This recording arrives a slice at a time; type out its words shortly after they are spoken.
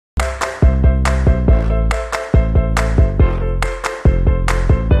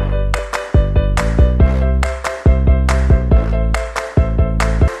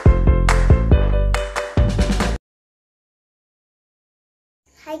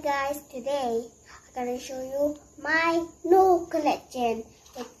Hi guys, today I'm gonna show you my new collection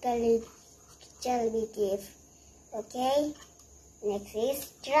with JOLLIBEE gift. Okay, next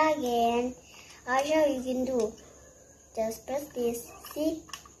is dragon. I'll show you can do. Just press this. See?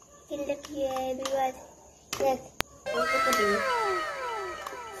 You can look here, everyone. Look at this.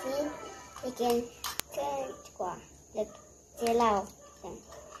 See? You can look, say loud. I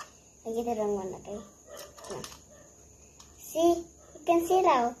get the wrong one, okay? No. See? You can see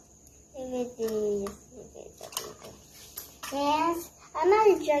now. Yes,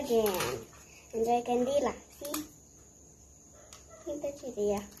 another dragon. And dragon Dila. See?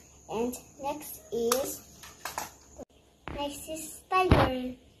 And next is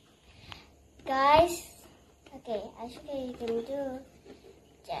tiger. Guys, okay, I'll show you what you can do.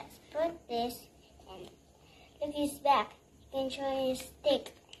 Just put this and look his back. You can show his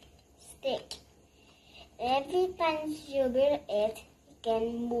stick. Every time you build it, you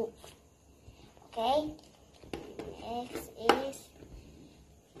can move. Okay? Next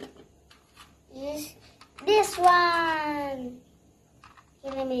is this one.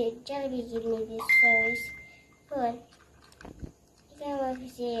 JOLLIBEE give me this, so it's good. You can move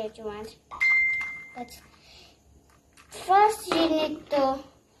it here if you want. But first you need to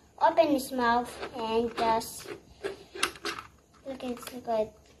open his mouth and just look at it good.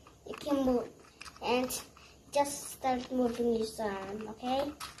 You can move and just start moving his arm,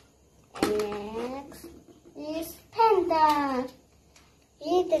 okay? And next is panda.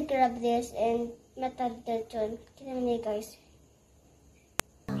 You need to grab this and metal the turn. Can you guys?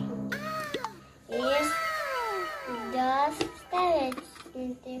 Is just start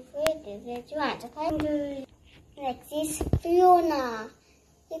it that you want, okay? Next is Fiona.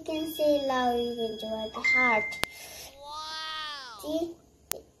 You can see loud, you can do the heart. Wow. See?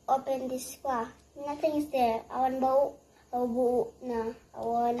 Open this square. Nothing is there. Awan bau, bau na,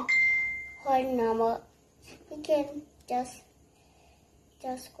 awan horn na. You can just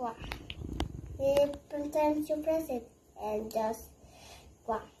square. Sometimes you press it and just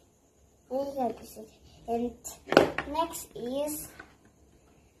square. And you can press it. And next is,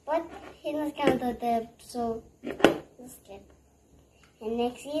 but he not counted the so skip. And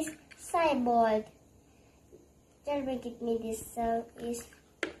next is cyborg. JOLLIBEE give me this, so is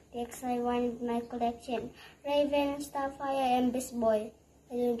next I want my collection. Raven, Starfire, and Beast Boy.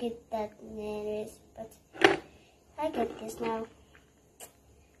 I don't get that anyways, but I get this now.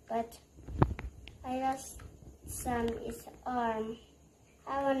 But I lost some is arm.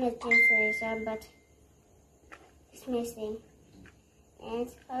 I wanted to say some, but it's missing.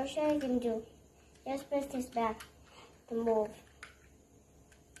 And I'll show you what you can do. Just press this back to move.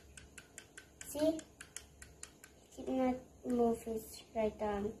 See? It not move his right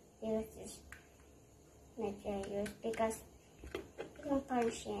arm. Use this. Not very use because you can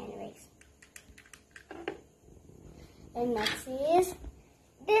punch it anyways. And next is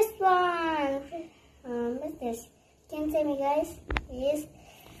this one. What's this? Can you see me, guys? Is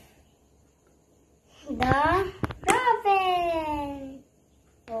the raven.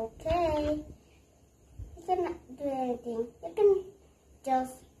 Okay. You cannot do anything. You can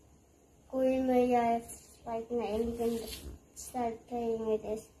just go in my life right now and you can start playing with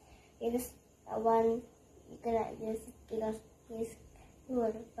this. Because one you cannot use it because it's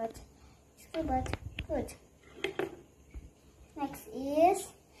good, but it's good, but good. Next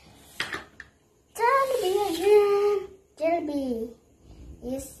is JOLLIBEE again. JOLLIBEE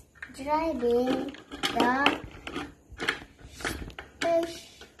is driving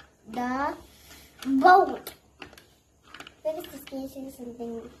the boat. What is this? Can you see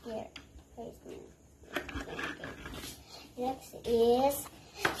something here? Next is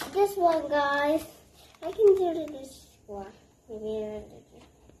this one, guys. I can do this one. Maybe.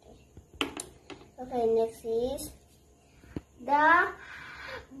 Okay, next is the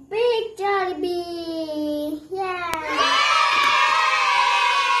big JOLLIBEE. Yeah.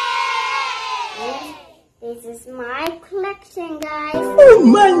 This is my collection, guys. Oh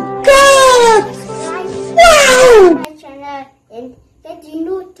my God! Wow! My channel and get a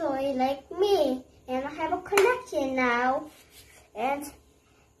new toy like me. And I have a collection now. And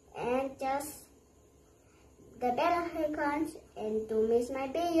just the bell icons and don't miss my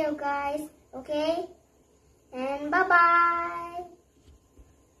video, guys. Okay? And bye-bye.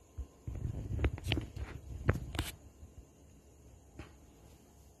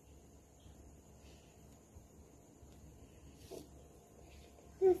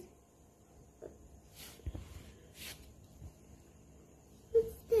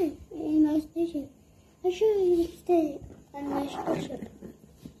 Nice t-shirt. I'll show you this a nice t-shirt.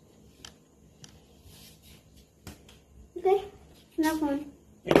 Okay, next one.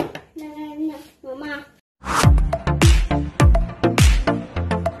 No, no, no.